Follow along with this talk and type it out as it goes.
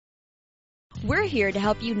We're here to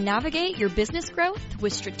help you navigate your business growth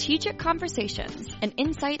with strategic conversations and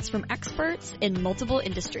insights from experts in multiple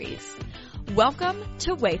industries. Welcome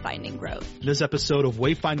to Wayfinding Growth. This episode of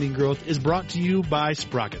Wayfinding Growth is brought to you by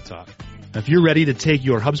Sprocket Talk. If you're ready to take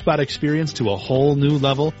your HubSpot experience to a whole new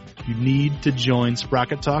level, you need to join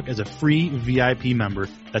Sprocket Talk as a free VIP member.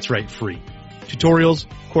 That's right, free. Tutorials,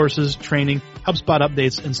 courses, training, HubSpot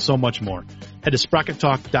updates, and so much more. Head to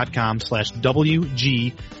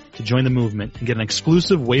sprockettalk.com/WG to join the movement and get an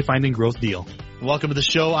exclusive Wayfinding Growth deal. Welcome to the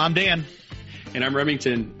show. I'm Dan. And I'm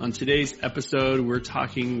Remington. On today's episode, we're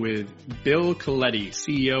talking with Bill Coletti,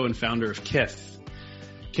 CEO and founder of Kith.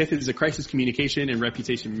 Kith is a crisis communication and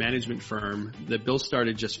reputation management firm that Bill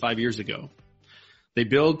started just 5 years ago. They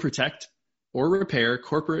build, protect, or repair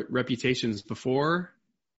corporate reputations before,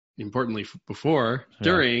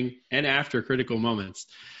 during, and after critical moments.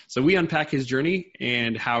 So we unpack his journey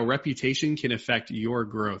and how reputation can affect your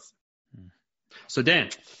growth. So Dan,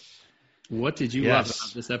 what did you love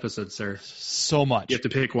about this episode, sir? So much. You have to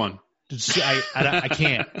pick one. I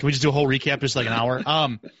can't. Can we just do a whole recap, just like an hour?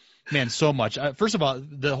 Man, so much. First of all,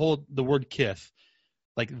 the word Kith,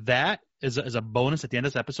 like that is a bonus at the end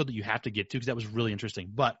of this episode that you have to get to because that was really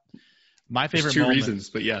interesting. But my favorite There's two moment, reasons,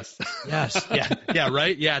 but yes. Yes. Yeah.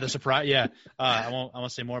 Right. Yeah. The surprise. Yeah. I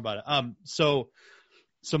won't say more about it.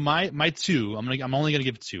 So my two, I'm only going to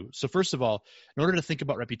give two. So first of all, in order to think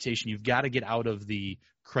about reputation, you've got to get out of the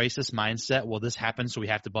crisis mindset. Well, this happened, so we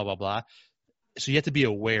have to blah, blah, blah. So you have to be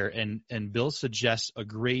aware, and Bill suggests a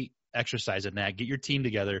great exercise in that. Get your team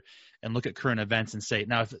together and look at current events and say,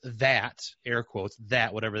 now if that, air quotes,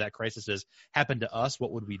 that, whatever that crisis is, happened to us,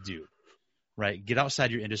 what would we do? Right? Get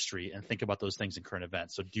outside your industry and think about those things in current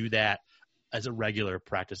events. So do that as a regular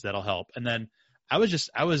practice. That'll help. And then I was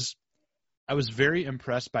very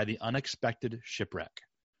impressed by the unexpected shipwreck.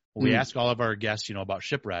 When we ask all of our guests, about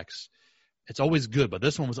shipwrecks, it's always good, but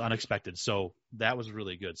this one was unexpected. So that was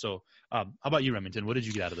really good. So how about you, Remington? What did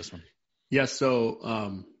you get out of this one? Yeah.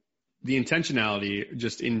 So the intentionality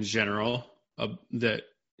just in general that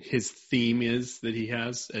his theme is that he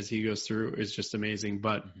has as he goes through is just amazing.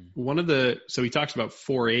 But so he talks about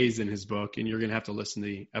 4 A's in his book, and you're going to have to listen to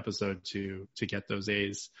the episode to get those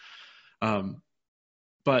A's.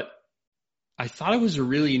 But I thought it was a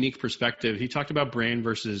really unique perspective. He talked about brand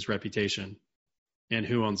versus reputation and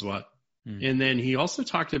who owns what. And then he also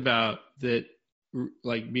talked about that,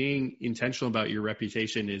 like, being intentional about your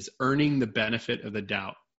reputation is earning the benefit of the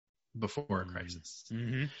doubt before a crisis.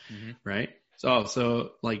 Right?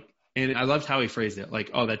 So like, and I loved how he phrased it.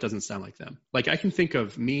 Like, oh, that doesn't sound like them. Like, I can think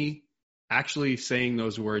of me actually saying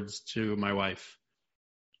those words to my wife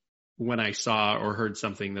when I saw or heard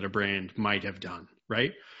something that a brand might have done.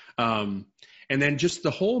 Right? And then just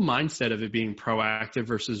the whole mindset of it being proactive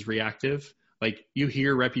versus reactive. Like, you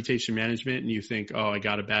hear reputation management and you think, oh, I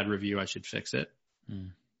got a bad review, I should fix it.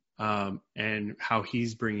 And how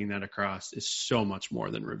he's bringing that across is so much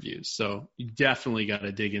more than reviews. So you definitely got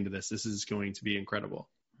to dig into this. This is going to be incredible.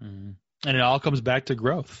 And it all comes back to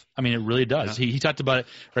growth. I mean, it really does. Yeah. He talked about it.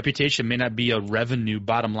 Reputation may not be a revenue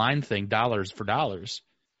bottom line thing, dollars for dollars.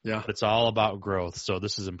 Yeah. But it's all about growth. So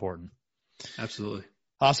this is important. Absolutely.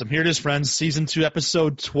 Awesome. Here it is, friends. Season 2,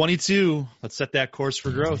 episode 22. Let's set that course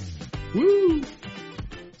for growth. Woo!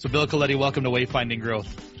 So Bill Coletti, welcome to Wayfinding Growth.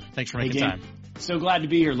 Thanks for making time. So glad to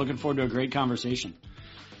be here. Looking forward to a great conversation.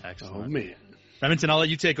 Excellent. Oh, man. Remington, I'll let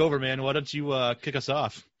you take over, man. Why don't you kick us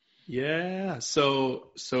off? Yeah.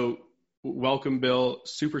 So welcome, Bill.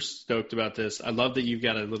 Super stoked about this. I love that you've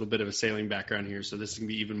got a little bit of a sailing background here, so this is going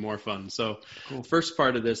to be even more fun. So cool. First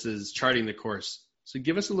part of this is charting the course. So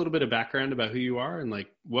give us a little bit of background about who you are and like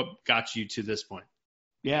what got you to this point.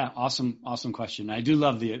 Yeah, awesome question. I do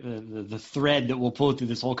love the thread that we'll pull through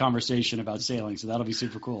this whole conversation about sailing, so that'll be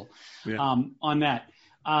super cool. Yeah. On that,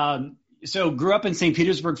 so grew up in St.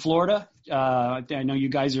 Petersburg, Florida. I know you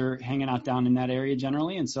guys are hanging out down in that area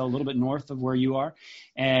generally, and so a little bit north of where you are,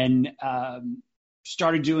 and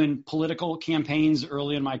started doing political campaigns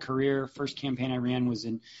early in my career. First campaign I ran was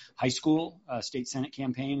in high school, a state Senate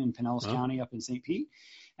campaign in Pinellas County up in St. Pete.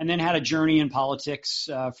 And then had a journey in politics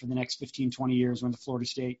for the next 15, 20 years. Went to Florida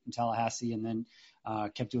State and Tallahassee, and then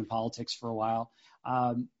kept doing politics for a while.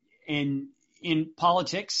 And in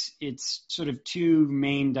politics, it's sort of two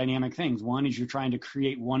main dynamic things. One is you're trying to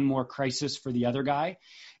create one more crisis for the other guy,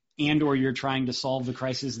 and or you're trying to solve the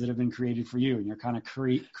crises that have been created for you. And you're kind of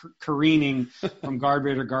careening from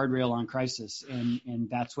guardrail to guardrail on crisis. And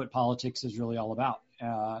that's what politics is really all about.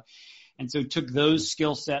 And so took those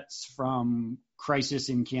skill sets from crisis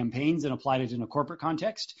in campaigns and applied it in a corporate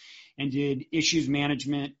context and did issues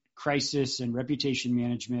management, crisis and reputation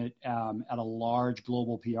management at a large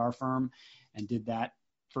global PR firm, and did that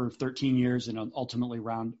for 13 years, and ultimately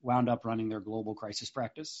wound up running their global crisis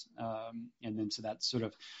practice. And then so that's sort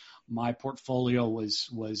of my portfolio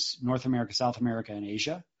was North America, South America, and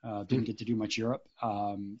Asia. Didn't get to do much Europe,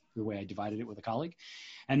 the way I divided it with a colleague.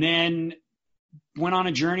 And then went on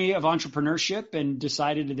a journey of entrepreneurship and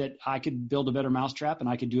decided that I could build a better mousetrap and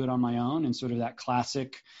I could do it on my own. And sort of that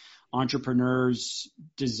classic entrepreneur's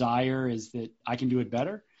desire is that I can do it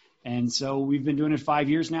better. And so we've been doing it 5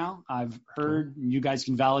 years now. I've heard, you guys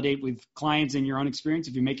can validate with clients in your own experience,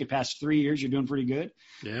 if you make it past 3 years, you're doing pretty good.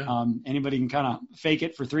 Yeah. Anybody can kind of fake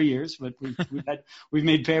it for 3 years, but we've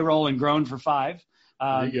made payroll and grown for 5.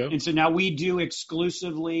 There you go. And so now we do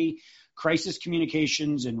exclusively crisis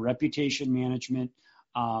communications and reputation management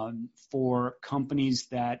for companies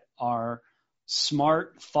that are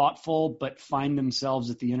smart, thoughtful, but find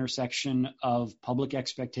themselves at the intersection of public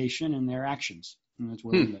expectation and their actions. And that's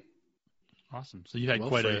where we live. Awesome. So you had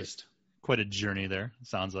quite a journey there, it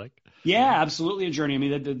sounds like. Yeah, absolutely a journey. I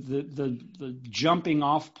mean, the jumping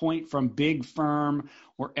off point from big firm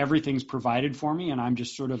where everything's provided for me and I'm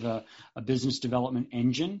just sort of a business development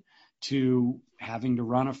engine, to having to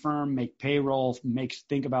run a firm, make payroll,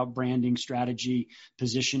 think about branding, strategy,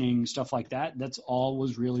 positioning, stuff like that. That's all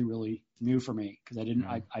was really, really new for me because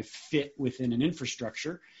I fit within an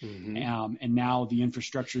infrastructure, and now the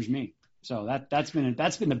infrastructure is me. So that's been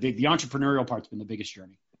the entrepreneurial part's been the biggest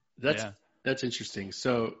journey. That's interesting.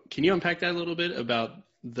 So can you unpack that a little bit about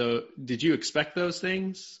did you expect those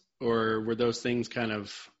things, or were those things kind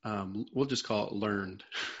of, we'll just call it learned?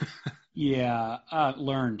 Yeah,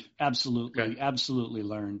 learned. Absolutely. Okay. Absolutely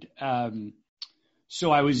learned.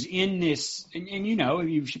 So I was in this, and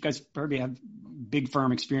you guys probably have big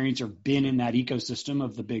firm experience or been in that ecosystem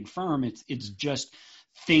of the big firm. It's just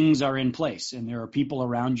things are in place and there are people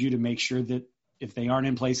around you to make sure that if they aren't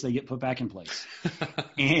in place, they get put back in place.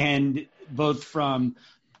 And both from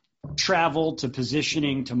travel to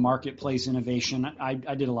positioning to marketplace innovation, I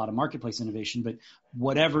did a lot of marketplace innovation, but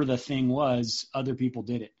whatever the thing was, other people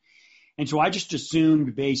did it. And so I just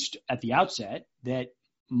assumed based at the outset that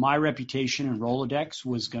my reputation in Rolodex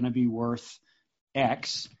was going to be worth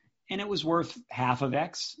X, and it was worth half of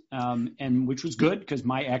X, and which was good because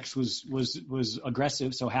my X was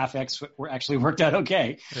aggressive, so half X actually worked out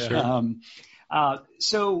okay. Sure.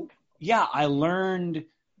 So yeah, I learned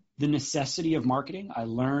the necessity of marketing. I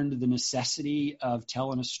learned the necessity of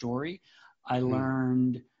telling a story. I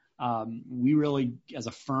learned we really, as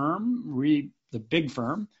a firm, the big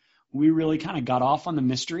firm, we really kind of got off on the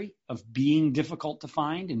mystery of being difficult to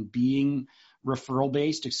find and being referral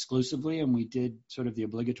based exclusively. And we did sort of the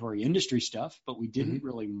obligatory industry stuff, but we didn't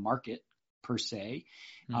really market per se.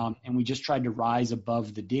 And we just tried to rise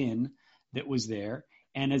above the din that was there.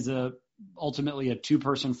 And as ultimately a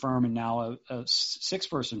 2-person firm and now a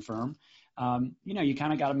 6-person firm, you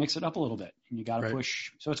kind of got to mix it up a little bit and you got to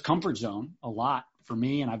push. So it's comfort zone a lot for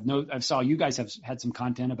me. And I've saw you guys have had some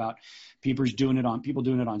content about people doing it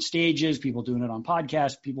on stages, people doing it on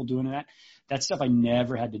podcasts, people doing that. That stuff I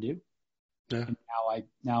never had to do. Yeah. And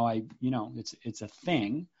now I, it's a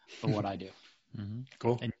thing for what I do.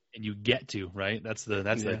 Cool. And you get to, right? That's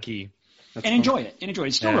the key. That's and fun. Enjoy it.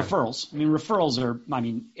 It's still referrals. I mean, referrals are,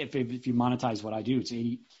 if you monetize what I do, it's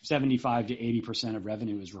 75 to 80% of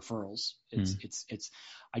revenue is referrals.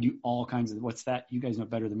 I do all kinds of, what's that? You guys know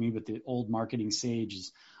better than me, but the old marketing sage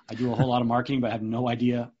is I do a whole lot of marketing, but I have no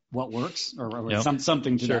idea what works or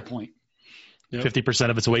something to that point. 50%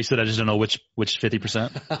 of it's wasted. I just don't know which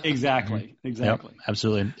 50%. Exactly. Yep,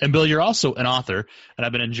 absolutely. And Bill, you're also an author, and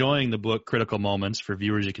I've been enjoying the book Critical Moments. For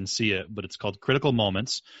viewers, you can see it, but it's called Critical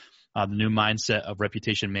Moments, the new mindset of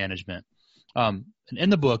reputation management. And in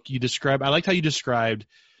the book, I liked how you described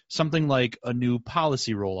something like a new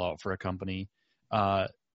policy rollout for a company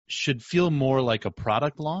should feel more like a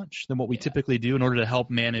product launch than what we typically do in order to help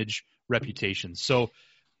manage reputation. So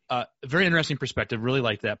very interesting perspective. Really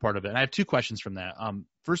like that part of it. And I have 2 questions from that.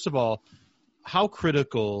 First of all, how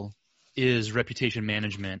critical is reputation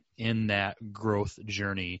management in that growth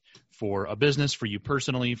journey for a business, for you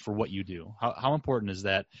personally, for what you do? How important is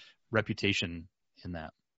that reputation in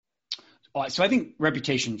that? So I think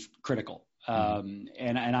reputation's critical. And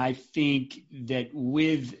I think that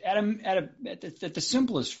at the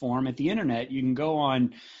simplest form, at the internet, you can go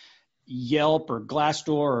on Yelp or Glassdoor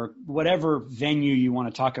or whatever venue you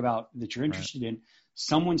want to talk about that you're interested in,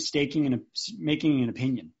 someone's making an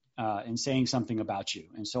opinion and saying something about you.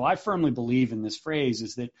 And so I firmly believe in this phrase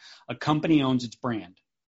is that a company owns its brand.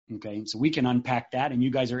 Okay. And so we can unpack that, and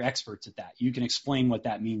you guys are experts at that. You can explain what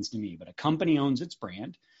that means to me, but a company owns its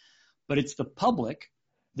brand, but it's the public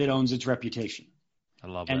that owns its reputation. I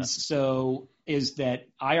love that. And so is that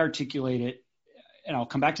I articulate it, and I'll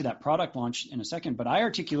come back to that product launch in a second, but I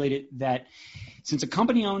articulate it that since a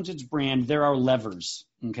company owns its brand, there are levers,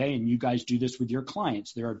 okay? And you guys do this with your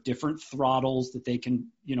clients. There are different throttles that they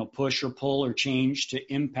can, push or pull or change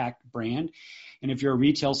to impact brand. And if you're a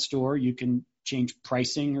retail store, you can change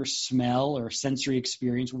pricing or smell or sensory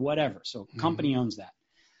experience, whatever. So company owns that.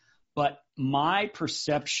 But my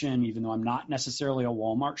perception, even though I'm not necessarily a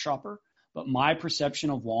Walmart shopper, but my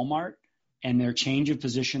perception of Walmart and their change of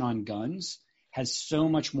position on guns has so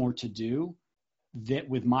much more to do that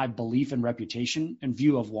with my belief and reputation and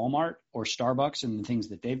view of Walmart or Starbucks and the things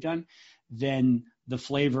that they've done than the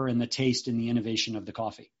flavor and the taste and the innovation of the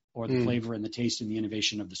coffee or the flavor and the taste and the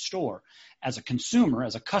innovation of the store. As a consumer,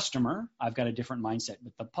 as a customer, I've got a different mindset,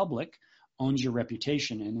 but the public owns your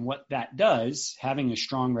reputation. And what that does, having a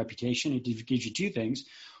strong reputation, it gives you two things.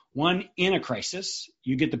 One, in a crisis,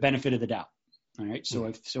 you get the benefit of the doubt. All right.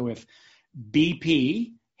 So if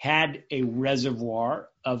BP had a reservoir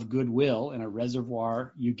of goodwill and a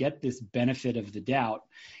reservoir, you get this benefit of the doubt.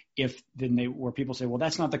 Where people say, well,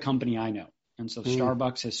 that's not the company I know. And so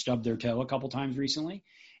Starbucks has stubbed their toe a couple times recently.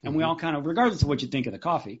 And we all kind of, regardless of what you think of the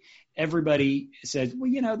coffee, everybody says,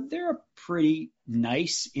 well, they're a pretty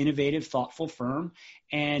nice, innovative, thoughtful firm.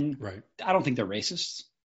 And I don't think they're racists.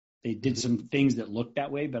 They did some things that looked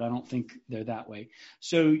that way, but I don't think they're that way.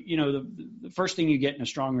 So, the first thing you get in a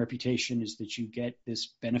strong reputation is that you get this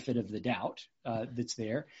benefit of the doubt that's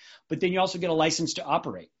there. But then you also get a license to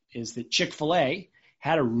operate, is that Chick-fil-A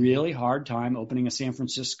had a really hard time opening a San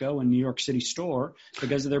Francisco and New York City store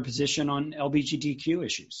because of their position on LGBTQ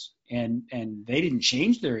issues. And they didn't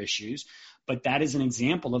change their issues, but that is an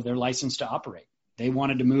example of their license to operate. They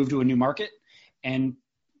wanted to move to a new market, and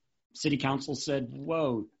city council said,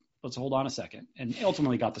 whoa, let's hold on a second, and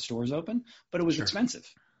ultimately got the stores open, but it was expensive.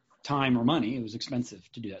 Time or money, it was expensive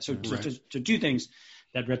to do that. So two things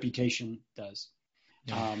that reputation does.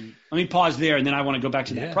 Let me pause there, and then I want to go back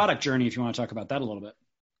to that product journey if you want to talk about that a little bit.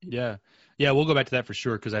 Yeah, we'll go back to that for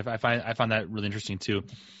sure because I find that really interesting too.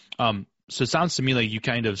 So it sounds to me like you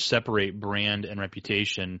kind of separate brand and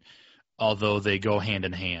reputation, although they go hand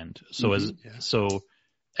in hand. So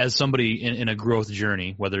as somebody in a growth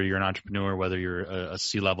journey, whether you're an entrepreneur, whether you're a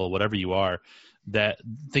C-level, whatever you are, that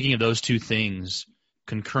thinking of those two things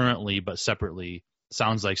concurrently but separately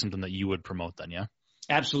sounds like something that you would promote then, yeah?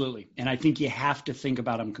 Absolutely. And I think you have to think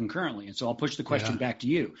about them concurrently. And so I'll push the question back to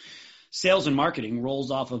you. Sales and marketing rolls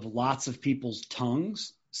off of lots of people's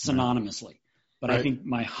tongues synonymously. But I think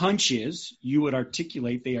my hunch is you would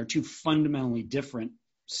articulate they are two fundamentally different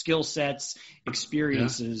skill sets,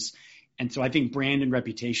 experiences. And so I think brand and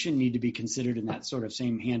reputation need to be considered in that sort of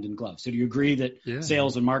same hand in glove. So do you agree that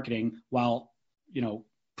sales and marketing, while,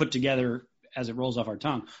 put together as it rolls off our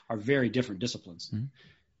tongue, are very different disciplines? Mm-hmm.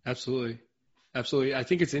 Absolutely. Absolutely. I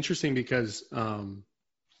think it's interesting because,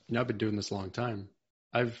 I've been doing this a long time.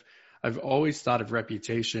 I've always thought of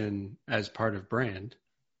reputation as part of brand.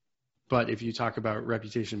 But if you talk about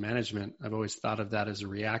reputation management, I've always thought of that as a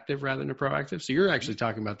reactive rather than a proactive. So you're actually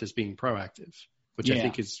talking about this being proactive, which I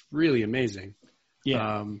think is really amazing.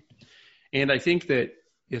 Yeah. And I think that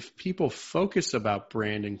if people focus about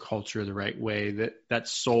brand and culture the right way, that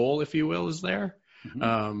soul, if you will, is there,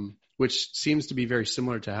 which seems to be very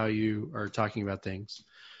similar to how you are talking about things.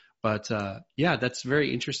 But that's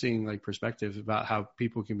very interesting, perspective about how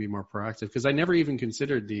people can be more proactive. Because I never even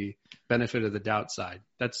considered the benefit of the doubt side.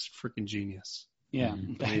 That's freaking genius. Yeah,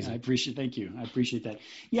 thank you. I appreciate that.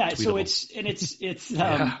 Yeah,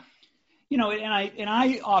 tweetable. And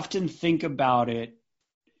I often think about it.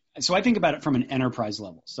 So I think about it from an enterprise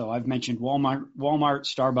level. So I've mentioned Walmart,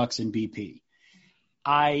 Starbucks, and BP.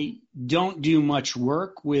 I don't do much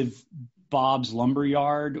work with Bob's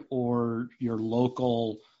Lumberyard or your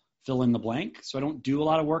local fill in the blank. So I don't do a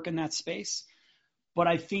lot of work in that space. But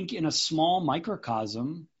I think in a small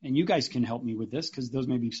microcosm, and you guys can help me with this because those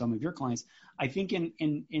may be some of your clients. I think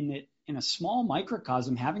in a small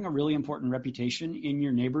microcosm, having a really important reputation in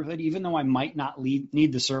your neighborhood, even though I might not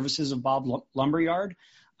need the services of Bob Lumberyard,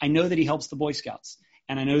 I know that he helps the Boy Scouts,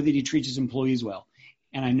 and I know that he treats his employees well.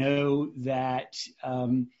 And I know that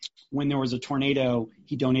when there was a tornado,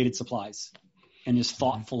 he donated supplies and is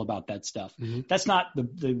thoughtful about that stuff. Mm-hmm. That's not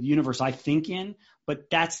the universe I think in, but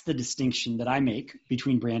that's the distinction that I make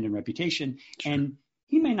between brand and reputation. Sure. And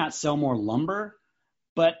he may not sell more lumber,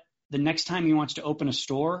 but the next time he wants to open a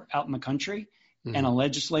store out in the country and a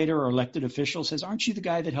legislator or elected official says, aren't you the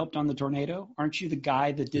guy that helped on the tornado? Aren't you the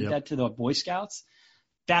guy that did that to the Boy Scouts?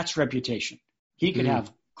 That's reputation. He could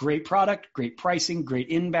have great product, great pricing, great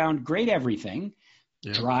inbound, great everything.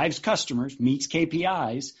 drives customers, meets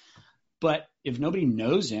KPIs. But if nobody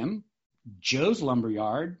knows him, Joe's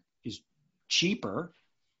Lumberyard is cheaper,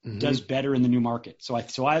 does better in the new market. So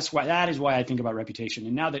that is why I think about reputation.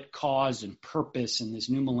 And now that cause and purpose and this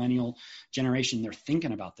new millennial generation, they're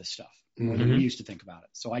thinking about this stuff more than we used to think about it.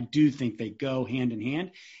 So I do think they go hand in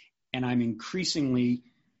hand. And I'm increasingly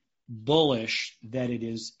bullish that it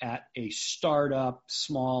is at a startup,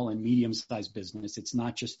 small and medium-sized business. It's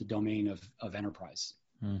not just the domain of enterprise.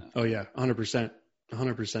 Oh yeah, 100%.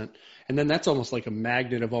 100%. And then that's almost like a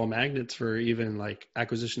magnet of all magnets for even like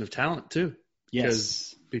acquisition of talent too.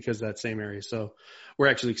 Yes. Because that same area. So we're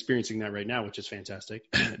actually experiencing that right now, which is fantastic.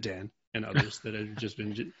 Dan and others that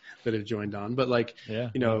have joined on. But like,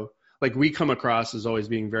 you know, like we come across as always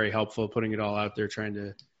being very helpful, putting it all out there, trying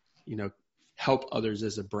to, you know, help others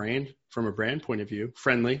as a brand, from a brand point of view,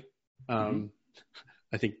 friendly.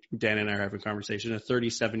 I think Dan and I are having a conversation. A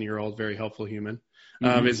 37-year-old, very helpful human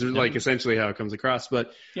is like essentially how it comes across.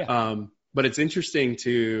 But it's interesting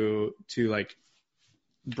to like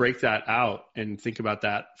break that out and think about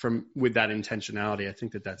that with that intentionality. I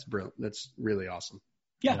think that's brilliant. That's really awesome.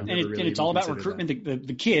 Yeah, and it's all about recruitment.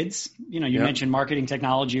 The kids, you know, you mentioned marketing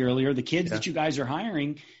technology earlier. The kids that you guys are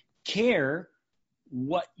hiring care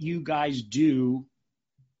what you guys do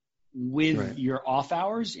with your off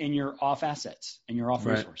hours and your off assets and your off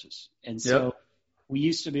resources. And so we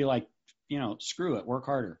used to be like, you know, screw it, work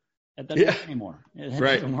harder. That doesn't work anymore. It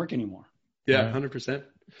doesn't work anymore. Yeah, 100%.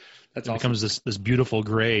 That's awesome. It becomes this beautiful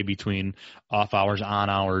gray between off hours, on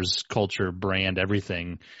hours, culture, brand,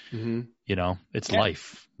 everything. You know, it's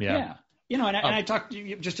life. Yeah. You know, and I talked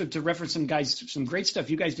just to reference some great stuff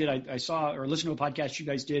you guys did. I saw or listened to a podcast you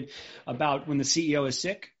guys did about when the CEO is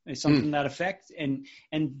sick, something to that effect. And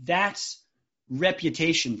that's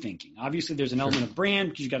reputation thinking. Obviously there's an element of brand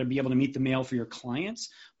because you got to be able to meet the mail for your clients,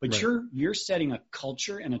 but you're setting a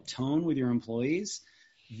culture and a tone with your employees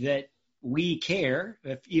that we care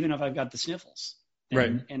even if I've got the sniffles.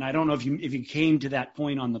 And I don't know if you came to that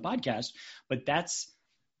point on the podcast, but that's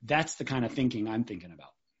the kind of thinking I'm thinking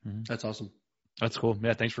about. That's awesome. That's cool.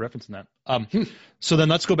 Yeah, thanks for referencing that. So then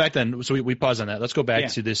let's go back then. So we pause on that. Let's go back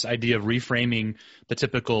to this idea of reframing the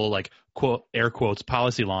typical, like, quote, air quotes,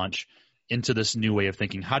 policy launch into this new way of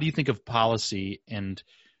thinking. How do you think of policy and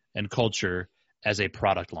culture as a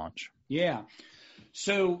product launch? Yeah.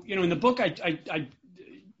 So, you know, in the book, I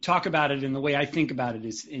talk about it, and the way I think about it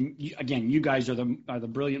is, and again, you guys are the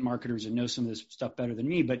brilliant marketers and know some of this stuff better than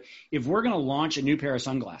me, but if we're going to launch a new pair of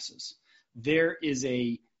sunglasses, there is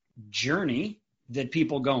a journey that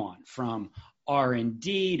people go on from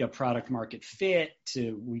R&D to product market fit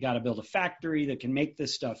to we got to build a factory that can make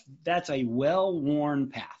this stuff. That's a well-worn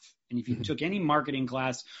path. And if you took any marketing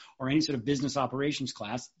class or any sort of business operations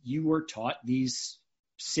class, you were taught these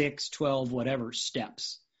 6, 12, whatever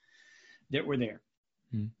steps that were there.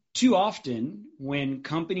 Too often when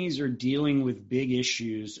companies are dealing with big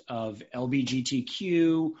issues of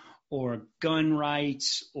LGBTQ or gun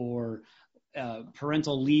rights or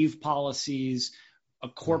parental leave policies, a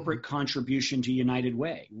corporate contribution to United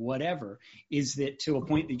Way, whatever, is that to a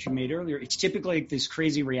point that you made earlier, it's typically like this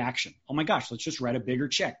crazy reaction. Oh my gosh, let's just write a bigger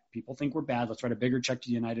check. People think we're bad. Let's write a bigger check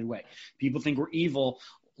to United Way. People think we're evil.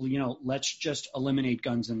 You know, let's just eliminate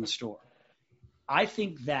guns in the store. I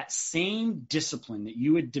think that same discipline that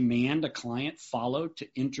you would demand a client follow to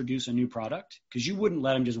introduce a new product, because you wouldn't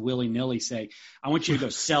let them just willy-nilly say, I want you to go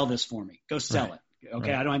sell this for me. Go sell it.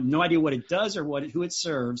 Okay, I have no idea what it does or who it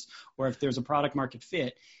serves, or if there's a product market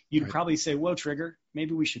fit. You'd probably say, whoa, Trigger,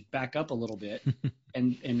 maybe we should back up a little bit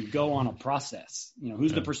and go on a process. You know,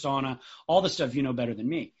 who's the persona, all the stuff you know better than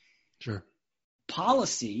me. Sure.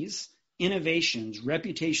 Policies, innovations,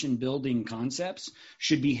 reputation building concepts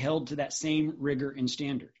should be held to that same rigor and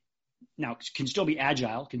standard. Now, it can still be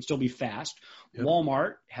agile, can still be fast.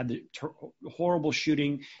 Walmart had the horrible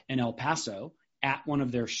shooting in El Paso at one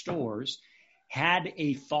of their stores, had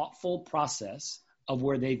a thoughtful process of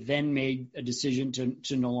where they then made a decision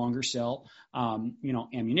to no longer sell,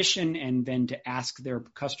 ammunition, and then to ask their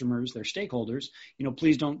customers, their stakeholders,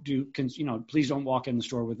 please don't walk in the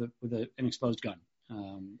store with an exposed gun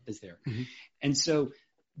is there. And so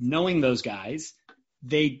knowing those guys,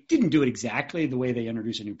 they didn't do it exactly the way they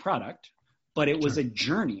introduce a new product, but it was a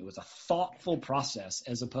journey. It was a thoughtful process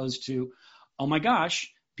as opposed to, oh my gosh,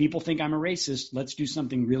 people think I'm a racist. Let's do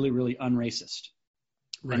something really, really unracist.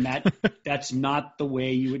 Right. And that's not the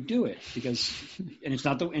way you would do it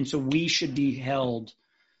and so we should be held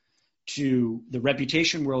to, the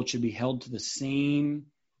reputation world should be held to the same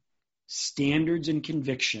standards and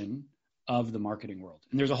conviction of the marketing world.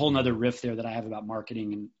 And there's a whole nother riff there that I have about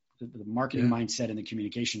marketing the marketing mindset and the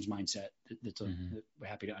communications mindset that we're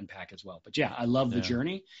happy to unpack as well. But yeah, I love the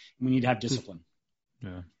journey, and we need to have discipline.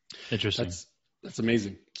 Yeah. Interesting. That's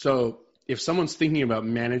amazing. So if someone's thinking about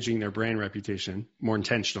managing their brand reputation more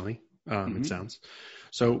intentionally, it sounds,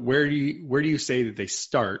 so where do you say that they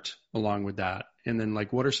start along with that? And then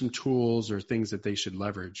like, what are some tools or things that they should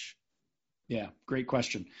leverage? Yeah, great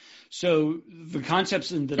question. So the concepts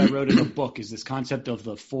that I wrote in the book is this concept of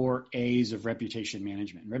the 4 A's of reputation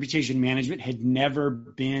management. Reputation management had never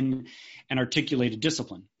been an articulated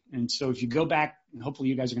discipline. And so if you go back, hopefully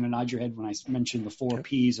you guys are going to nod your head when I mention the 4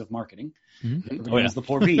 P's of marketing. Everybody knows the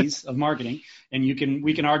 4 P's of marketing. And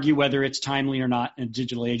we can argue whether it's timely or not in a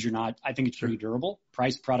digital age or not. I think it's pretty durable.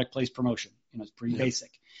 Price, product, place, promotion. It's pretty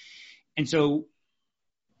basic. And so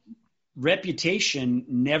reputation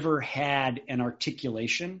never had an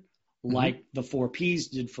articulation like the 4 P's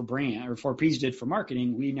did for brand, or 4 P's did for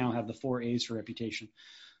marketing. We now have the 4 A's for reputation.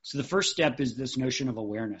 So the first step is this notion of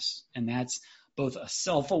awareness, and that's both a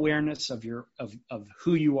self-awareness of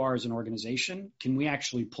who you are as an organization. Can we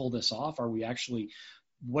actually pull this off?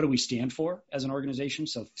 What do we stand for as an organization?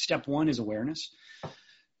 So step 1 is awareness.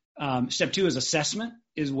 Step 2 is assessment,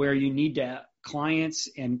 is where clients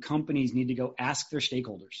and companies need to go ask their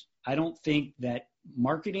stakeholders. I don't think that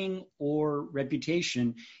marketing or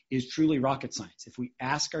reputation is truly rocket science. If we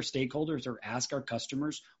ask our stakeholders or ask our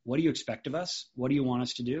customers, what do you expect of us? What do you want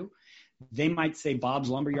us to do? They might say, Bob's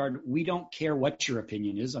Lumberyard, we don't care what your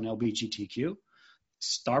opinion is on LGBTQ.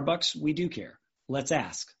 Starbucks, we do care. Let's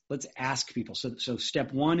ask. Let's ask people. So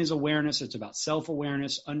step 1 is awareness. It's about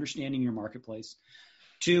self-awareness, understanding your marketplace.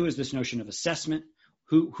 2 is this notion of assessment.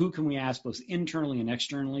 Who can we ask both internally and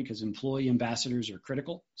externally, because employee ambassadors are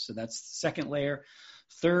critical. So that's the second layer.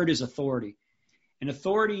 3rd is authority. And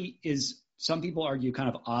authority is, some people argue, kind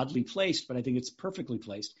of oddly placed, but I think it's perfectly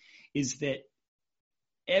placed, is that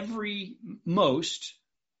most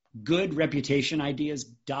good reputation ideas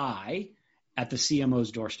die at the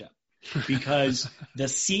CMO's doorstep because the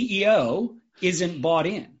CEO isn't bought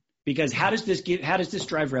in. Because how does this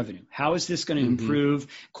drive revenue? How is this going to improve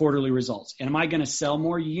quarterly results? And am I going to sell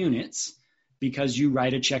more units because you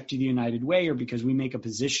write a check to the United Way, or because we make a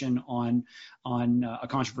position on a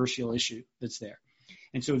controversial issue that's there?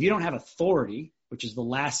 And so if you don't have authority, which is the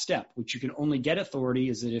last step, which you can only get authority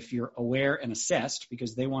is that if you're aware and assessed,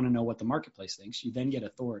 because they want to know what the marketplace thinks, you then get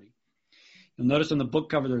authority. You'll notice on the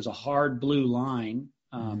book cover there's a hard blue line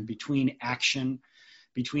between action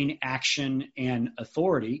and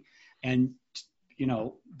authority. And,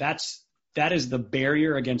 that is the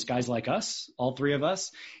barrier against guys like us, all 3 of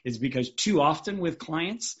us, is because too often with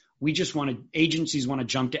clients, agencies want to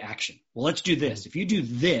jump to action. Well, let's do this. If you do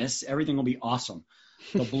this, everything will be awesome.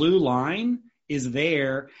 The blue line is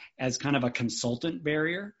there as kind of a consultant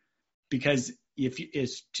barrier, because if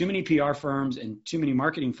it's too many PR firms and too many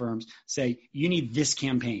marketing firms say, you need this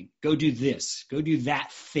campaign, go do this, go do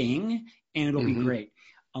that thing, and it'll be great.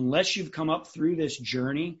 Unless you've come up through this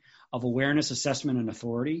journey of awareness, assessment, and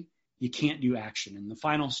authority, you can't do action. And the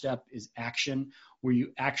final step is action, where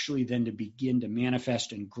you actually then to begin to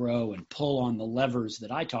manifest and grow and pull on the levers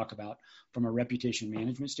that I talk about from a reputation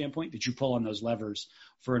management standpoint, that you pull on those levers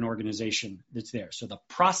for an organization that's there. So the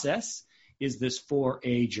process is this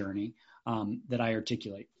 4A journey that I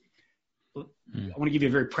articulate. I want to give you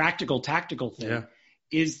a very practical, tactical thing,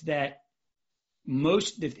 is that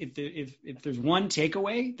if there's one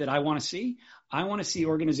takeaway that I want to see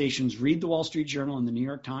organizations read the Wall Street Journal and the New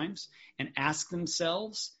York Times and ask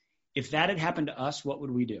themselves, if that had happened to us, what would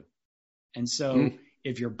we do? And so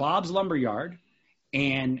if you're Bob's Lumberyard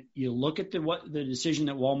and you look at the decision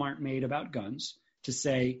that Walmart made about guns, to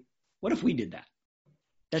say, what if we did that?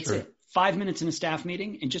 That's it. 5 minutes in a staff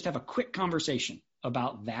meeting and just have a quick conversation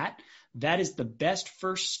about that. That is the best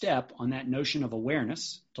first step on that notion of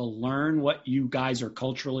awareness, to learn what you guys are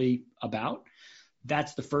culturally about.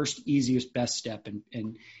 That's the first, easiest, best step.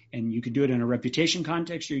 And you could do it in a reputation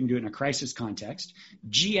context, or you can do it in a crisis context.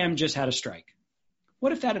 GM just had a strike.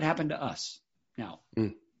 What if that had happened to us? Now,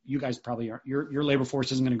 you guys probably aren't, your labor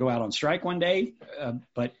force isn't going to go out on strike one day,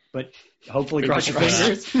 but hopefully cross your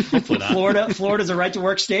fingers. Hopefully not. Florida's a right to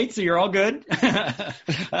work state, so you're all good.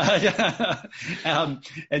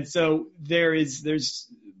 And so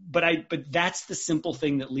but that's the simple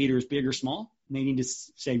thing that leaders, big or small, they need to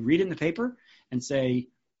say, read it in the paper and say,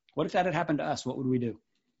 what if that had happened to us? What would we do?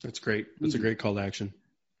 That's great. That's a great call to action.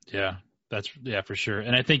 Yeah, for sure.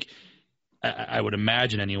 And I think, I would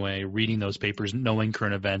imagine anyway, reading those papers, knowing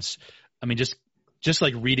current events. I mean, just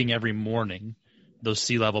like reading every morning, those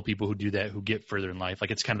C-level people who do that, who get further in life, like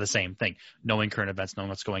it's kind of the same thing. Knowing current events, knowing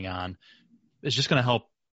what's going on, it's just going to help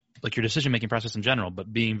like your decision-making process in general,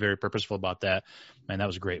 but being very purposeful about that. Man, that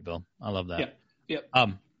was great, Bill. I love that. Yep.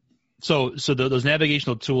 So those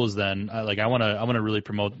navigational tools then, I want to really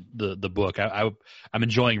promote the book. I'm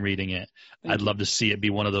enjoying reading it. I'd love to see it be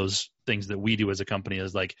one of those things that we do as a company,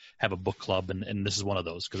 is like have a book club. And this is one of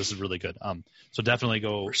those, because this is really good. So definitely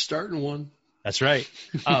go. We're starting one. That's right.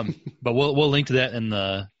 But we'll link to that in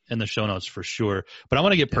the show notes for sure. But I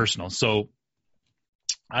want to get personal. So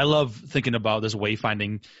I love thinking about this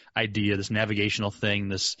wayfinding idea, this navigational thing,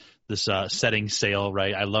 this setting sail,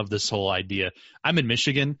 right? I love this whole idea. I'm in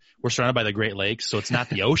Michigan. We're surrounded by the Great Lakes, so it's not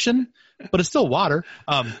the ocean, but it's still water.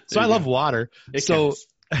 So I love water. It does.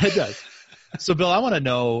 So Bill, I want to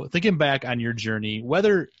know, thinking back on your journey,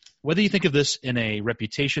 whether you think of this in a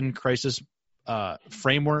reputation crisis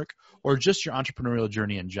framework or just your entrepreneurial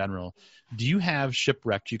journey in general, do you have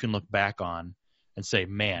shipwrecks you can look back on and say,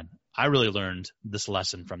 man, I really learned this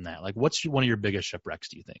lesson from that? Like, what's one of your biggest shipwrecks,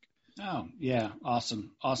 do you think? Oh, yeah.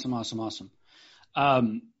 Awesome.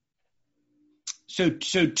 So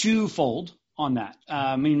twofold on that.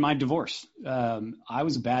 My divorce. I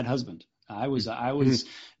was a bad husband. I was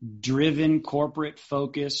driven, corporate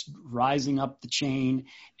focused, rising up the chain,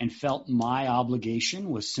 and felt my obligation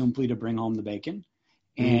was simply to bring home the bacon,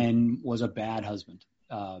 and was a bad husband.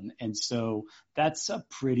 And so that's a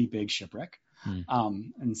pretty big shipwreck.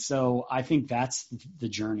 And so I think that's the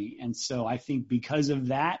journey. And so I think because of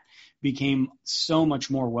that, became so much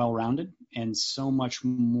more well-rounded and so much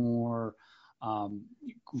more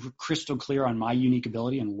crystal clear on my unique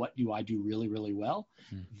ability and what do I do really, really well,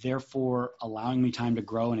 therefore allowing me time to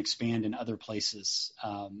grow and expand in other places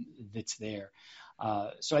that's there.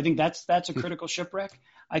 So I think that's a critical shipwreck.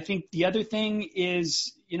 I think the other thing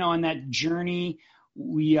is, on that journey,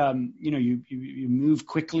 we, you move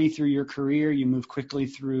quickly through your career, you move quickly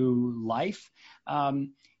through life.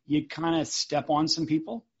 You kind of step on some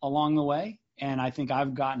people along the way. And I think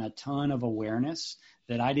I've gotten a ton of awareness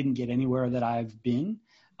that I didn't get anywhere that I've been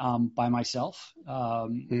by myself.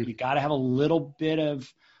 You got to have a little bit of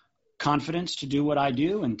confidence to do what I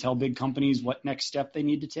do and tell big companies what next step they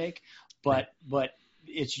need to take. But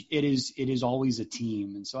it is always a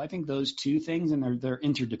team. And so I think those two things, and they're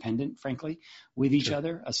interdependent, frankly, with each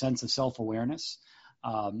other, a sense of self-awareness.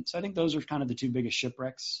 So I think those are kind of the two biggest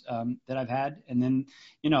shipwrecks that I've had. And then,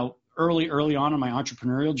 early on in my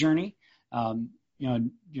entrepreneurial journey,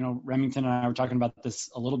 Remington and I were talking about this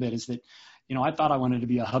a little bit, is that, I thought I wanted to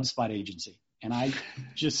be a HubSpot agency, and I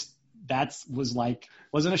just,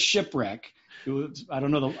 wasn't a shipwreck. It was, I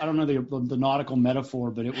don't know the nautical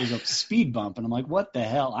metaphor, but it was a speed bump. And I'm like, what the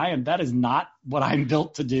hell? That is not what I'm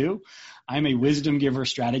built to do. I'm a wisdom giver,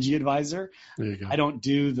 strategy advisor. There you go. I don't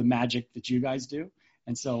do the magic that you guys do.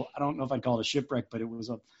 And so I don't know if I'd call it a shipwreck, but it was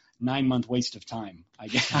a 9-month waste of time, I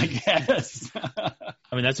guess.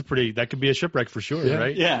 I mean, that could be a shipwreck for sure,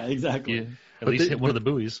 right? Yeah, exactly. Yeah, at least hit one of the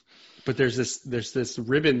buoys. But there's this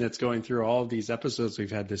ribbon that's going through all of these episodes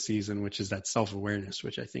we've had this season, which is that self-awareness,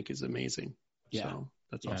 which I think is amazing. Yeah. So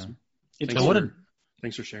that's awesome.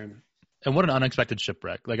 Thanks for sharing that. And what an unexpected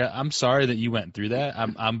shipwreck. Like, I'm sorry that you went through that.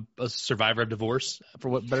 I'm a survivor of divorce, for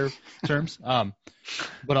what better terms.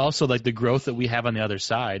 But also, like, the growth that we have on the other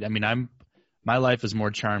side. I mean, my life is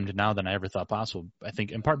more charmed now than I ever thought possible, I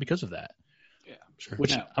think, in part because of that. Yeah, sure.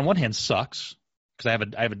 Which on one hand sucks, because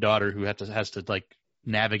I have a daughter who has to like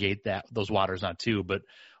navigate those waters now too. But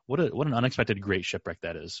what an unexpected great shipwreck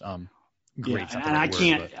that is. Great. And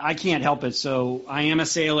I can't help it. So I am a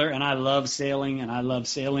sailor, and I love sailing, and I love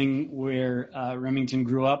sailing where Remington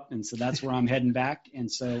grew up, and so that's where I'm heading back.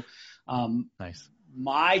 And so, nice.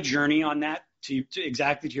 My journey on that, to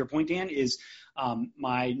exactly to your point, Dan, is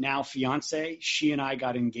my now fiance. She and I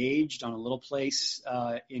got engaged on a little place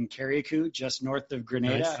in Carriacou, just north of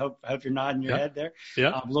Grenada. Nice. I hope you're nodding your head there.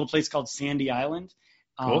 Yeah. A little place called Sandy Island.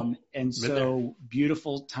 Cool. And so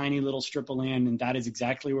beautiful, tiny little strip of land. And that is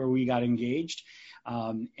exactly where we got engaged.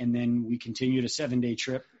 And then we continued a 7-day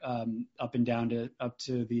trip up and down up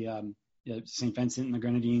to the St. Vincent and the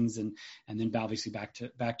Grenadines, and then obviously back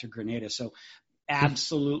to Grenada. So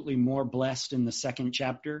absolutely more blessed in the second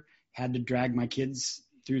chapter. Had to drag my kids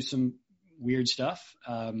through some weird stuff.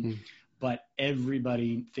 But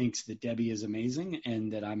everybody thinks that Debbie is amazing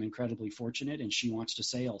and that I'm incredibly fortunate, and she wants to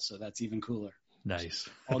sail. So that's even cooler. Nice.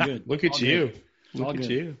 All good. Look at you. Good. Look at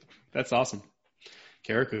you. That's awesome.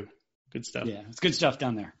 Carriacou. Good stuff. Yeah, it's good stuff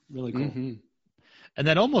down there. Really cool. Mm-hmm. And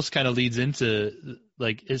that almost kind of leads into,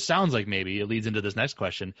 like, it sounds like maybe it leads into this next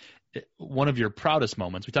question. One of your proudest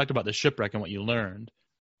moments. We talked about the shipwreck and what you learned.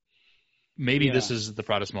 Maybe this is the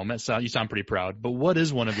proudest moment. So you sound pretty proud. But what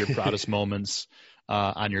is one of your proudest moments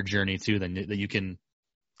on your journey too that you can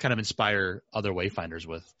kind of inspire other wayfinders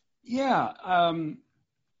with? Yeah.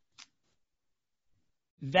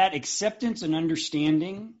 That acceptance and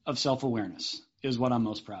understanding of self-awareness is what I'm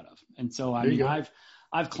most proud of. And so, I mean,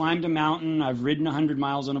 I've climbed a mountain, I've ridden 100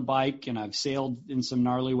 miles on a bike, and I've sailed in some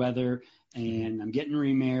gnarly weather, and I'm getting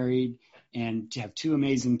remarried, and to have 2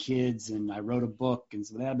 amazing kids, and I wrote a book, and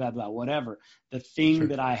so blah, blah, blah, whatever. The thing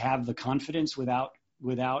that I have the confidence without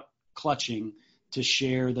clutching to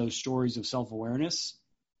share those stories of self-awareness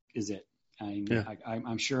is it.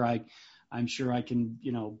 I'm sure I can,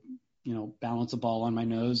 balance a ball on my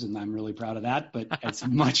nose, and I'm really proud of that, but it's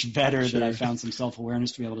much better that I found some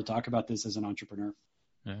self-awareness to be able to talk about this as an entrepreneur.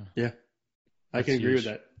 Yeah. I can agree with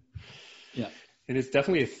that. Yeah. And it's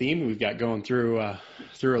definitely a theme we've got going through a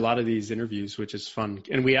lot of these interviews, which is fun.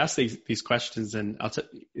 And we ask these questions, and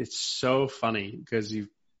it's so funny because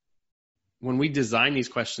when we design these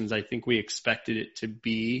questions, I think we expected it to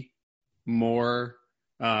be more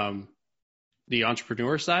the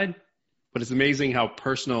entrepreneur side, but it's amazing how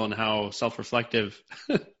personal and how self-reflective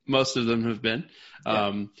most of them have been,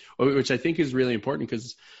 which I think is really important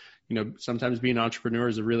because, sometimes being an entrepreneur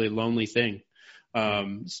is a really lonely thing.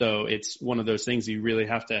 So it's one of those things you really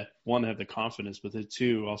have to, one, have the confidence, but then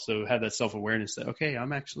 2, also have that self-awareness that, okay,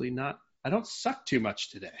 I'm actually I don't suck too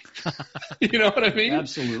much today. You know what I mean?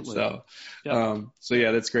 Absolutely. So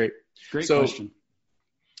yeah, that's great. Great question.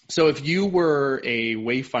 So if you were a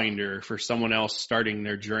wayfinder for someone else starting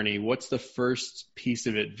their journey, what's the first piece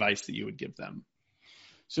of advice that you would give them?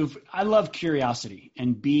 So I love curiosity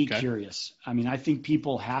and be curious. I mean, I think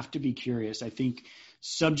people have to be curious. I think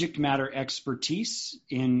subject matter expertise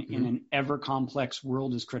in an ever complex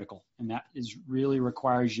world is critical. And that really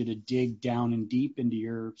requires you to dig down and deep into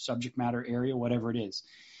your subject matter area, whatever it is.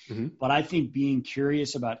 But I think being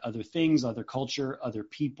curious about other things, other culture, other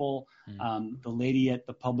people, the lady at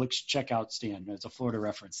the Publix checkout stand, it's a Florida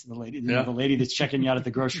reference, the lady that's checking you out at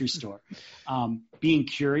the grocery store, being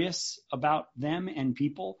curious about them and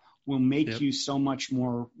people will make you so much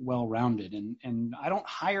more well-rounded. And I don't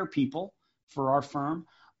hire people for our firm,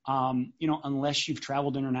 unless you've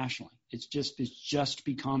traveled internationally. It's just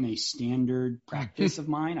become a standard practice of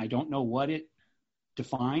mine. I don't know what it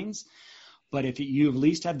defines. But if you at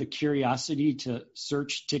least have the curiosity to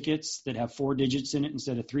search tickets that have 4 digits in it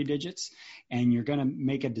instead of 3 digits, and you're going to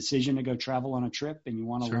make a decision to go travel on a trip and you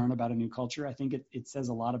want to learn about a new culture, I think it says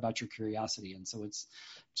a lot about your curiosity. And so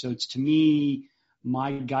it's to me,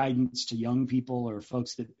 my guidance to young people or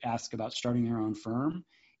folks that ask about starting their own firm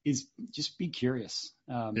is just be curious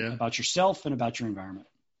about yourself and about your environment.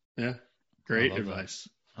 Yeah. Great advice.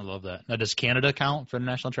 I love that. Now, does Canada count for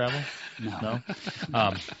international travel? No.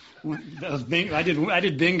 I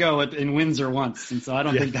did bingo in Windsor once, and so I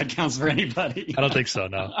don't think that counts for anybody. I don't think so.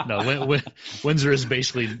 No. Windsor is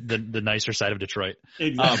basically the nicer side of Detroit.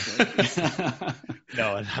 Exactly.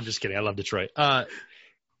 No, I'm just kidding. I love Detroit.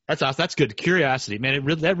 That's awesome. That's good. Curiosity, man.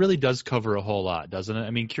 That really does cover a whole lot, doesn't it?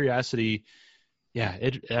 I mean, curiosity. Yeah,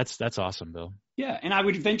 that's awesome, Bill. Yeah, and I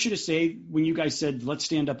would venture to say when you guys said let's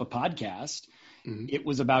stand up a podcast. It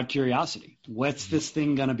was about curiosity. What's this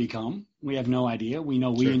thing going to become? We have no idea. We know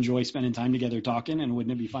we enjoy spending time together talking, and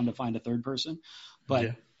wouldn't it be fun to find a third person?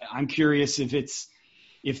 But I'm curious if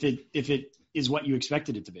it is what you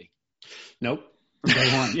expected it to be. Nope. From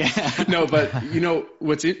day one. Yeah. No, but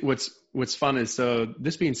what's fun is, so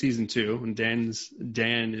this being season 2, and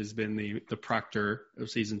Dan has been the proctor of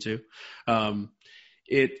season 2.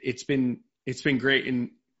 It's been great. And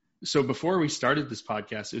so before we started this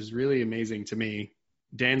podcast, it was really amazing to me.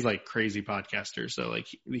 Dan's like crazy podcaster. So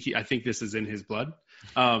I think this is in his blood.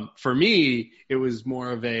 For me, it was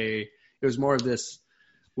more of this,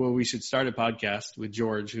 well, we should start a podcast with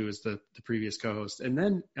George, who was the previous co-host. And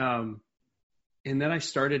then I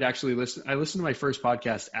started actually listening. I listened to my first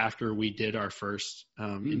podcast after we did our first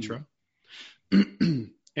intro.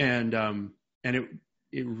 And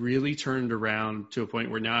it really turned around to a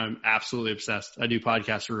point where now I'm absolutely obsessed. I do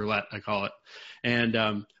podcast roulette, I call it.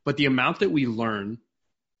 And, but the amount that we learn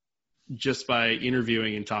just by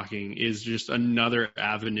interviewing and talking is just another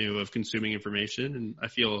avenue of consuming information. And I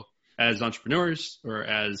feel as entrepreneurs or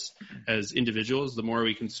as individuals, the more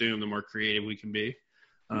we consume, the more creative we can be.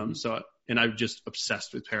 And I'm just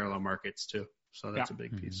obsessed with parallel markets too. So that's a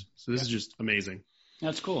big piece. So this is just amazing.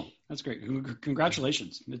 That's cool. That's great.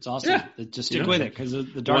 Congratulations. It's awesome. Yeah. Just stick with it, because the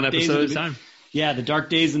dark one days episode at a time. Yeah, the dark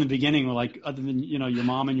days in the beginning were like, other than your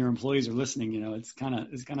mom and your employees are listening. It's kind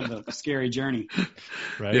of a scary journey.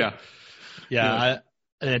 Right. Yeah.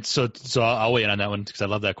 So I'll weigh in on that one because I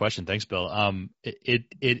love that question. Thanks, Bill.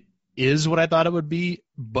 It is what I thought it would be,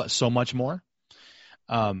 but so much more.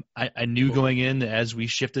 I knew going in, as we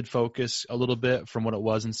shifted focus a little bit from what it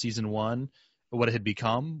was in season 1, what it had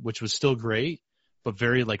become, which was still great, but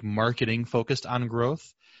very like marketing focused on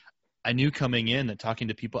growth. I knew coming in that talking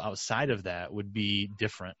to people outside of that would be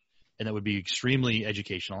different, and it would be extremely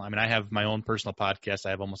educational. I mean, I have my own personal podcast. I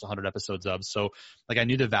have almost 100 episodes of. So like I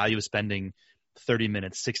knew the value of spending 30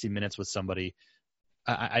 minutes, 60 minutes with somebody.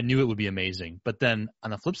 I knew it would be amazing. But then on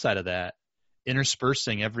the flip side of that,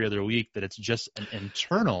 interspersing every other week that it's just an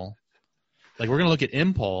internal, like we're going to look at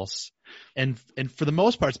Impulse, and for the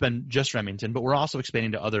most part it's been just Remington, but we're also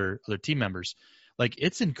expanding to other team members. Like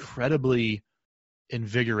it's incredibly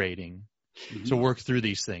invigorating to work through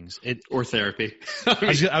these things. Or therapy.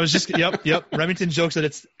 I was just yep. Remington jokes that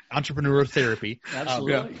it's entrepreneur therapy.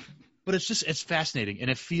 Absolutely. But it's fascinating, and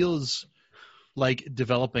it feels like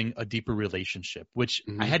developing a deeper relationship, which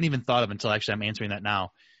I hadn't even thought of until actually I'm answering that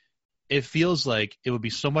now. It feels like it would be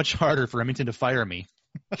so much harder for Remington to fire me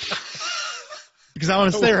because I'm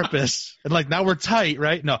his therapist, and like now we're tight,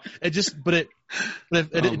 right? No, it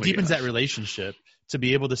deepens that relationship to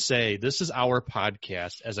be able to say, this is our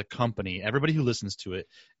podcast as a company. Everybody who listens to it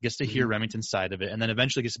gets to hear Remington's side of it, and then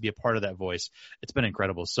eventually gets to be a part of that voice. It's been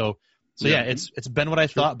incredible. So yeah, it's been what I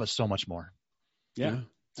thought, but so much more. Yeah.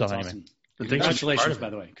 So That's anyway. awesome. Congratulations, by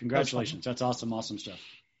the way. Congratulations. That's awesome stuff.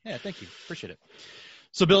 Yeah, thank you. Appreciate it.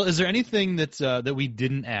 So, Bill, is there anything that we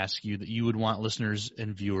didn't ask you that you would want listeners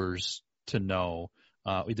and viewers to know,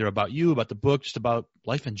 either about you, about the book, just about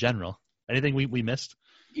life in general? Anything we missed?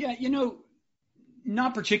 Yeah,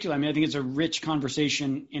 not particularly. I mean, I think it's a rich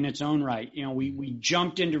conversation in its own right. We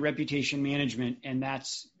jumped into reputation management, and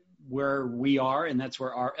that's where we are, and that's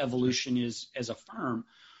where our evolution is as a firm.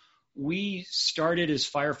 We started as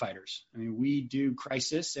firefighters. I mean, we do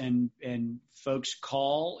crisis, and folks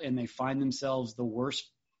call and they find themselves the worst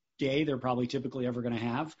day they're probably typically ever going to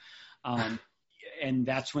have. And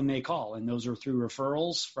that's when they call. And those are through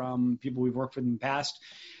referrals from people we've worked with in the past.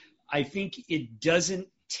 I think it doesn't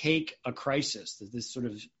take a crisis, this sort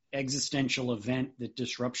of existential event that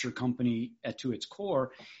disrupts your company to its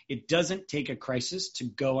core. It doesn't take a crisis to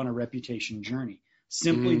go on a reputation journey.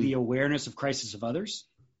 Simply the awareness of crisis of others.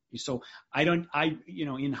 So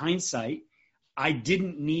in hindsight, I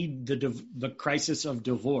didn't need the crisis of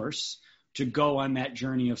divorce to go on that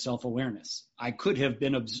journey of self-awareness. I could have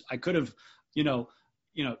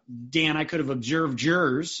observed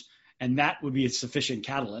jurors, and that would be a sufficient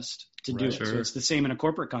catalyst to do it. Sure. So it's the same in a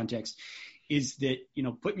corporate context, is that,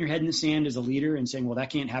 putting your head in the sand as a leader and saying, well, that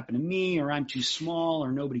can't happen to me, or I'm too small,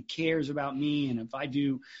 or nobody cares about me. And if I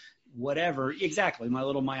do whatever, exactly, my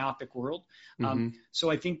little myopic world. So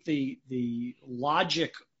I think the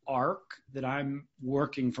logic arc that I'm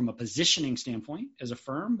working from a positioning standpoint as a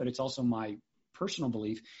firm, but it's also my personal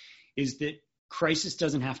belief, is that crisis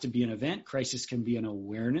doesn't have to be an event. Crisis can be an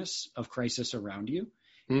awareness of crisis around you.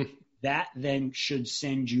 That then should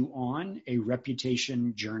send you on a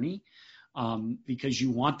reputation journey, because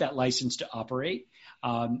you want that license to operate,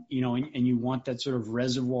 and you want that sort of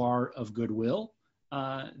reservoir of goodwill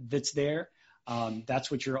that's there. That's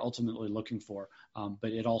what you're ultimately looking for.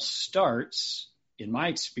 But it all starts, in my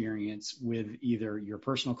experience, with either your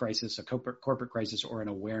personal crisis, a corporate crisis, or an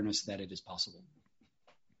awareness that it is possible.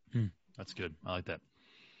 That's good. I like that.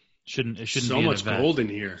 It shouldn't so be much gold in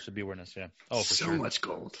here. It should be awareness. Yeah. Oh, for so sure. much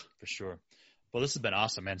gold. For sure. Well, this has been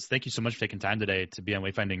awesome, man. Thank you so much for taking time today to be on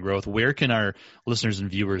Wayfinding Growth. Where can our listeners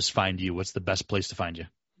and viewers find you? What's the best place to find you?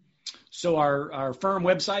 So our firm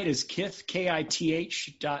website is kith.co,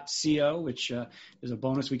 which is a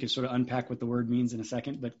bonus. We can sort of unpack what the word means in a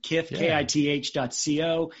second, but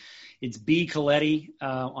kith.co. It's B. Coletti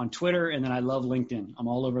on Twitter, and then I love LinkedIn. I'm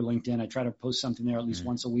all over LinkedIn. I try to post something there at least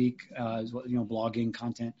once a week, blogging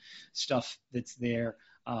content stuff that's there.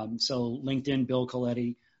 So LinkedIn, Bill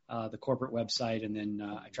Coletti, the corporate website, and then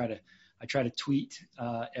I try to tweet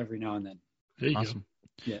every now and then. There you awesome. go.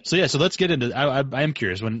 Yeah. So let's get into. I am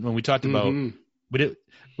curious when we talked about. We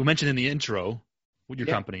mentioned in the intro with your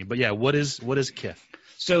company, but what is Kith?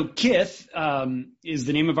 So Kith is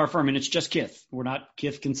the name of our firm, and it's just Kith. We're not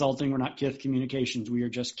Kith Consulting. We're not Kith Communications. We are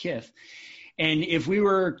just Kith. And if we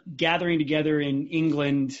were gathering together in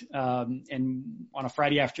England and on a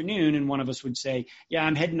Friday afternoon, and one of us would say, "Yeah,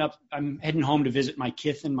 I'm heading home to visit my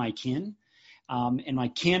kith and my kin, and my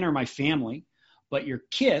kin are my family, but your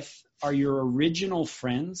kith are your original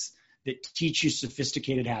friends that teach you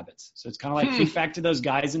sophisticated habits." So it's kind of like think back to those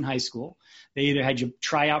guys in high school. They either had you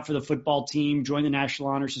try out for the football team, join the National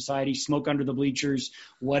Honor Society, smoke under the bleachers,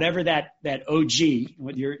 whatever that OG,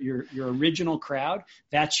 your original crowd,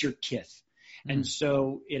 that's your kith. And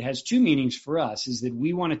so it has two meanings for us, is that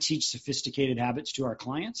we want to teach sophisticated habits to our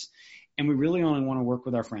clients, and we really only want to work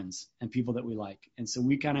with our friends and people that we like. And so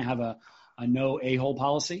we kind of have no a-hole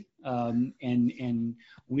policy. And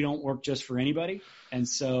we don't work just for anybody. And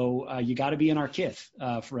so you got to be in our kith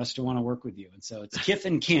for us to want to work with you. And so it's kith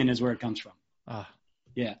and kin is where it comes from.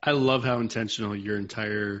 Yeah. I love how intentional you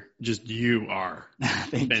are.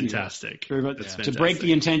 Fantastic. Fantastic. To break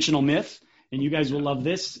the intentional myth, and you guys will love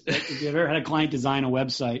this. If you've ever had a client design a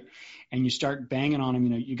website and you start banging on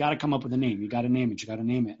them, you got to come up with a name. You got to name it. You got to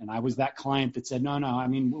name it. And I was that client that said, no, I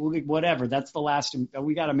mean, whatever. That's the last,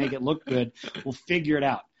 we got to make it look good. We'll figure it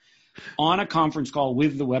out. On a conference call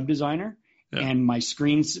with the web designer, and my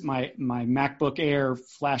screens, my MacBook Air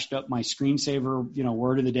flashed up my screensaver,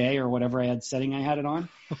 word of the day or whatever I had it on,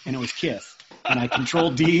 and it was kith. And I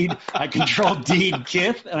control deed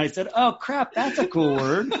kith, and I said, oh crap, that's a cool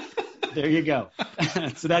word. There you go.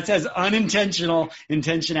 So that's as unintentional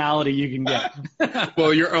intentionality you can get.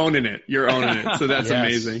 Well, you're owning it. So that's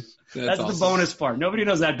amazing. That's awesome. The bonus part. Nobody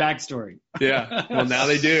knows that backstory. Yeah. Well, now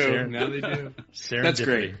they do. That's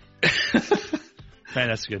great. Man,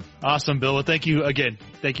 that's good. Awesome, Bill. Well, thank you again.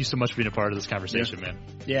 Thank you so much for being a part of this conversation, man.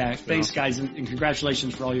 Yeah. Thanks, awesome. Guys. And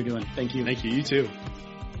congratulations for all you're doing. Thank you. Thank you. You too.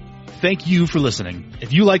 Thank you for listening.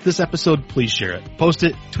 If you like this episode, please share it. Post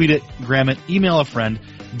it, tweet it, gram it, email a friend.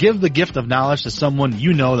 Give the gift of knowledge to someone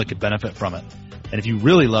you know that could benefit from it. And if you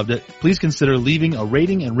really loved it, please consider leaving a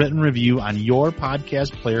rating and written review on your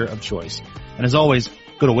podcast player of choice. And as always,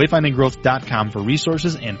 go to wayfindinggrowth.com for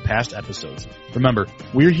resources and past episodes. Remember,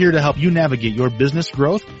 we're here to help you navigate your business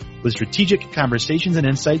growth with strategic conversations and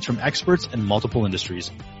insights from experts in multiple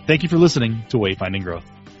industries. Thank you for listening to Wayfinding Growth.